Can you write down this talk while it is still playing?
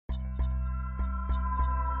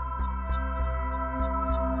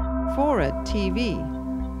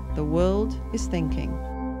FORA.tv. The world is thinking.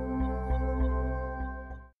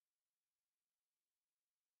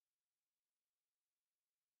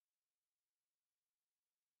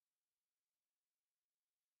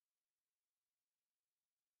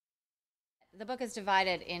 The book is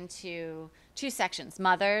divided into two sections,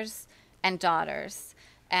 mothers and daughters.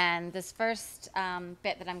 And this first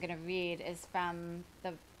bit that I'm going to read is from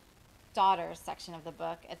the daughters section of the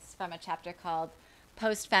book. It's from a chapter called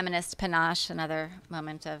Post-Feminist Panache, another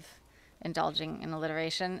moment of indulging in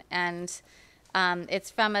alliteration. And it's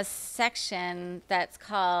from a section that's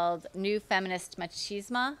called New Feminist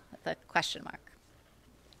Machismo, with a question mark.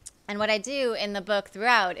 And what I do in the book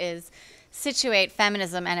throughout is situate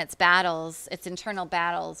feminism and its battles, its internal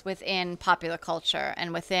battles within popular culture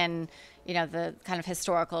and within, you know, the kind of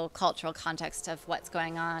historical, cultural context of what's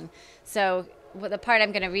going on. So the part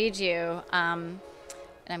I'm going to read you, and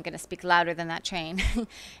I'm going to speak louder than that train,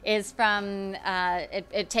 is from,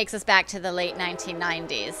 it takes us back to the late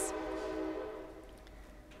 1990s.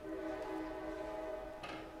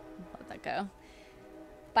 Let that go.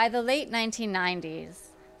 By the late 1990s,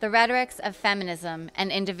 the rhetorics of feminism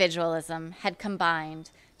and individualism had combined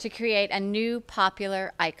to create a new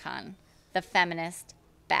popular icon, the feminist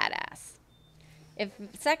badass. If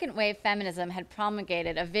second wave feminism had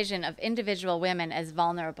promulgated a vision of individual women as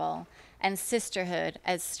vulnerable and sisterhood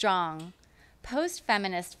as strong,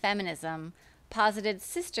 post-feminist feminism posited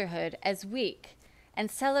sisterhood as weak and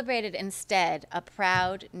celebrated instead a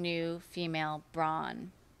proud new female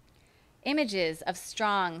brawn. Images of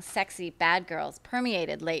strong, sexy bad girls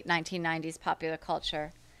permeated late 1990s popular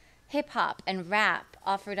culture. Hip-hop and rap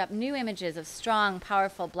offered up new images of strong,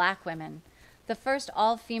 powerful black women. The first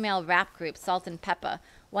all-female rap group, Salt and Peppa,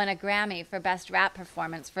 won a Grammy for Best Rap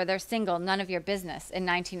Performance for their single None of Your Business in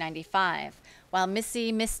 1995, while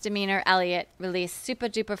Missy Misdemeanor Elliott released Super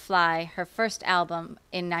Duper Fly, her first album,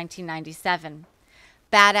 in 1997.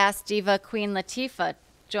 Badass diva Queen Latifah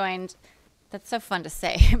joined... That's so fun to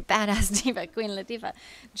say. Badass diva Queen Latifah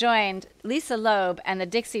joined Lisa Loeb and the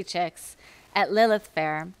Dixie Chicks at Lilith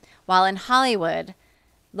Fair, while in Hollywood,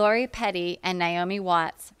 Lori Petty and Naomi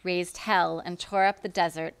Watts raised hell and tore up the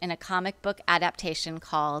desert in a comic book adaptation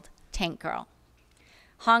called Tank Girl.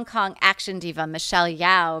 Hong Kong action diva Michelle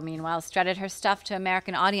Yeoh, meanwhile, strutted her stuff to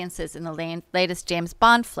American audiences in the latest James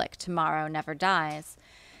Bond flick, Tomorrow Never Dies.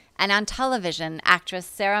 And on television, actress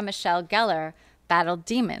Sarah Michelle Gellar battled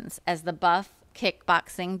demons as the buff,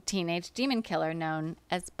 kickboxing teenage demon killer known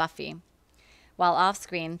as Buffy. While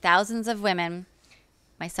off-screen, thousands of women,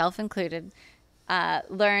 myself included,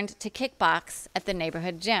 learned to kickbox at the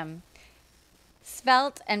neighborhood gym.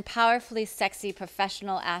 Svelte and powerfully sexy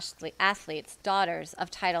professional athletes, daughters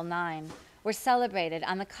of Title IX, were celebrated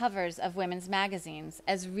on the covers of women's magazines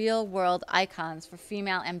as real-world icons for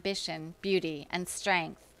female ambition, beauty, and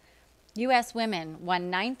strength. U.S. women won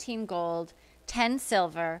 19 gold, 10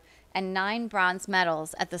 silver, and 9 bronze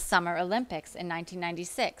medals at the Summer Olympics in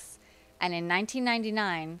 1996. And in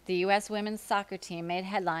 1999, the U.S. women's soccer team made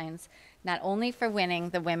headlines not only for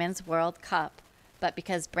winning the Women's World Cup, but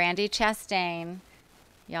because Brandi Chastain,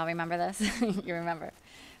 y'all remember this? You remember,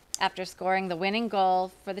 after scoring the winning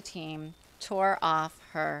goal for the team, tore off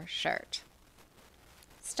her shirt.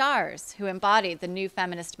 Stars who embodied the new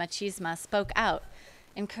feminist machismo spoke out,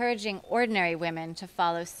 encouraging ordinary women to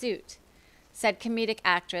follow suit. Said comedic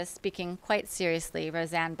actress, speaking quite seriously,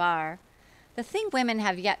 Roseanne Barr, "The thing women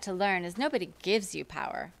have yet to learn is nobody gives you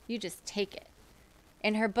power. You just take it."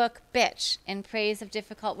 In her book, Bitch, in praise of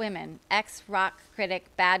difficult women, ex-rock critic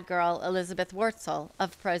bad girl Elizabeth Wurtzel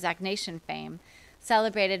of Prozac Nation fame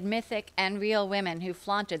celebrated mythic and real women who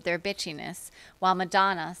flaunted their bitchiness, while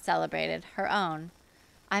Madonna celebrated her own.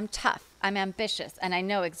 "I'm tough, I'm ambitious, and I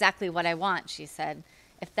know exactly what I want," she said.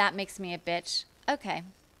 "If that makes me a bitch, okay."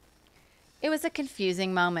 It was a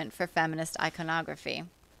confusing moment for feminist iconography.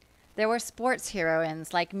 There were sports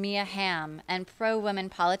heroines like Mia Hamm and pro-women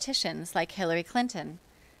politicians like Hillary Clinton.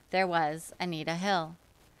 There was Anita Hill.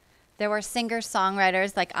 There were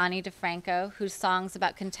singer-songwriters like Ani DeFranco, whose songs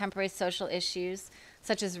about contemporary social issues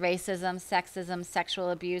such as racism, sexism, sexual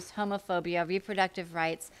abuse, homophobia, reproductive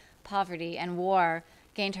rights, poverty, and war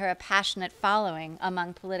gained her a passionate following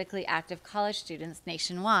among politically active college students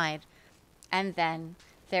nationwide. And then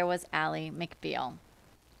there was Ally McBeal,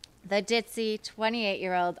 the ditzy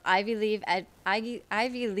 28-year-old Ivy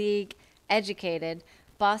League educated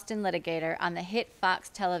Boston litigator on the hit Fox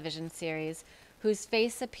television series, whose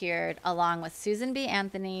face appeared along with Susan B.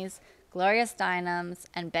 Anthony's, Gloria Steinem's,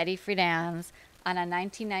 and Betty Friedan's on a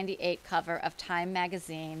 1998 cover of Time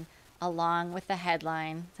magazine, along with the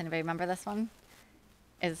headline, does anybody remember this one?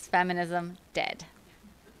 Is Feminism Dead?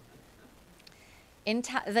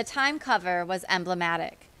 The Time cover was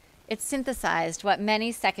emblematic. It synthesized what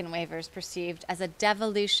many second wavers perceived as a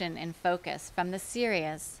devolution in focus from the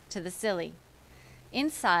serious to the silly.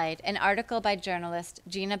 Inside, an article by journalist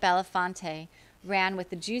Gina Belafonte ran with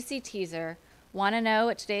the juicy teaser, "Want to know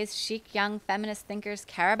what today's chic young feminist thinkers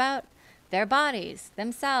care about? Their bodies,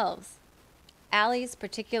 themselves." Allie's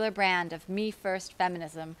particular brand of me-first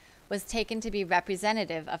feminism was taken to be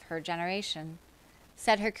representative of her generation.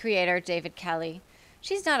 Said her creator, David Kelly,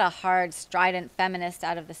 "She's not a hard, strident feminist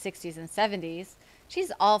out of the 60s and 70s.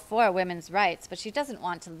 She's all for women's rights, but she doesn't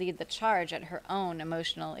want to lead the charge at her own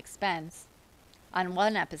emotional expense." On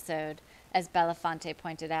one episode, as Belafonte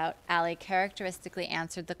pointed out, Allie characteristically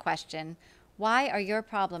answered the question, "Why are your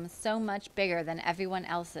problems so much bigger than everyone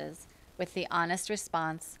else's?" with the honest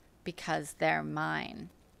response, "Because they're mine."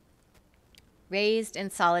 Raised in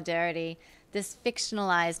solidarity, this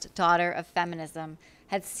fictionalized daughter of feminism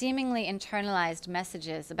had seemingly internalized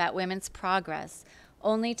messages about women's progress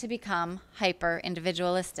only to become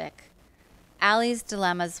hyper-individualistic. Allie's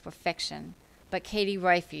dilemmas were fiction, but Katie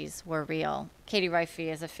Roiphe's were real. Katie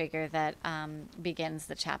Roiphe is a figure that begins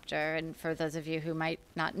the chapter, and for those of you who might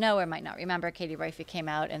not know or might not remember, Katie Roiphe came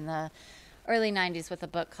out in the early 90s with a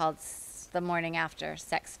book called The Morning After,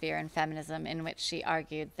 Sex, Fear, and Feminism, in which she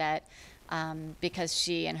argued that because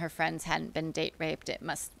she and her friends hadn't been date raped, it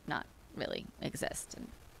must not really exist. And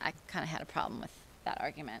I kind of had a problem with that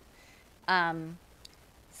argument.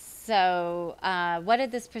 What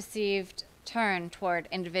did this perceived turn toward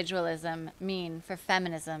individualism mean for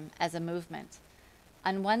feminism as a movement?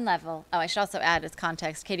 On one level, I should also add as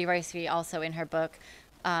context, Katie Roiphe also in her book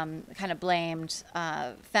kind of blamed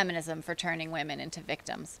feminism for turning women into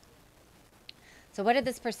victims. So what did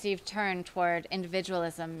this perceived turn toward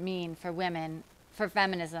individualism mean for women, for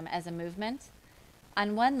feminism as a movement?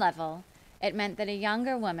 On one level, it meant that a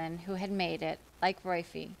younger woman who had made it, like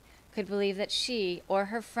Roiphe, could believe that she or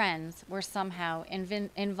her friends were somehow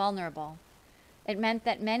invulnerable. It meant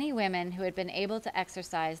that many women who had been able to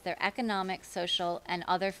exercise their economic, social, and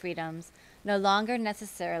other freedoms no longer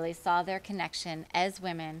necessarily saw their connection as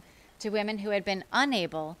women to women who had been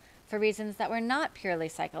unable, for reasons that were not purely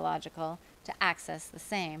psychological, to access the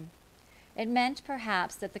same. It meant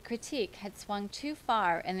perhaps that the critique had swung too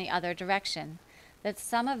far in the other direction, that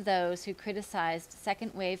some of those who criticized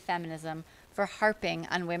second-wave feminism for harping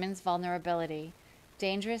on women's vulnerability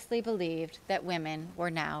dangerously believed that women were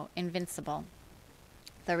now invincible.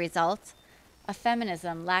 The result? A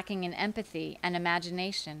feminism lacking in empathy and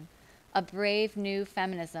imagination, a brave new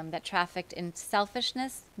feminism that trafficked in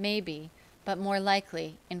selfishness, maybe, but more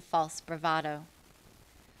likely in false bravado.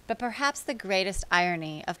 But perhaps the greatest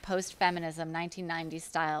irony of post-feminism 1990s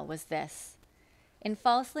style was this. In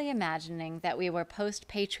falsely imagining that we were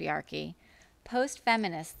post-patriarchy,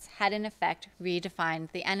 post-feminists had in effect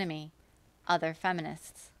redefined the enemy, other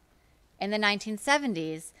feminists. In the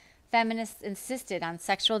 1970s, feminists insisted on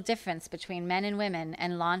sexual difference between men and women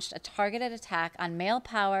and launched a targeted attack on male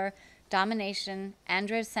power, domination,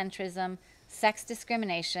 androcentrism, sex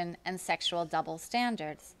discrimination, and sexual double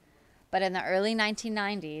standards. But in the early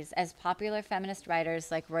 1990s, as popular feminist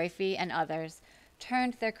writers like Roiphe and others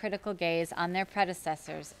turned their critical gaze on their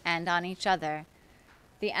predecessors and on each other,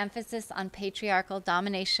 the emphasis on patriarchal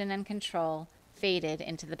domination and control faded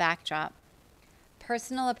into the backdrop.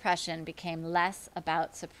 Personal oppression became less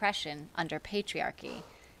about suppression under patriarchy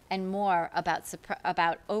and more about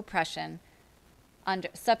suppression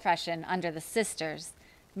under the sisters,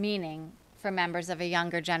 meaning, for members of a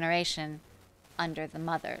younger generation, under the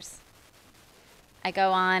mothers. I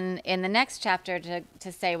go on in the next chapter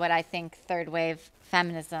to say what I think third wave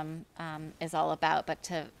feminism is all about, but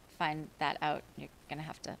to find that out, you're going to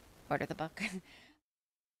have to order the book.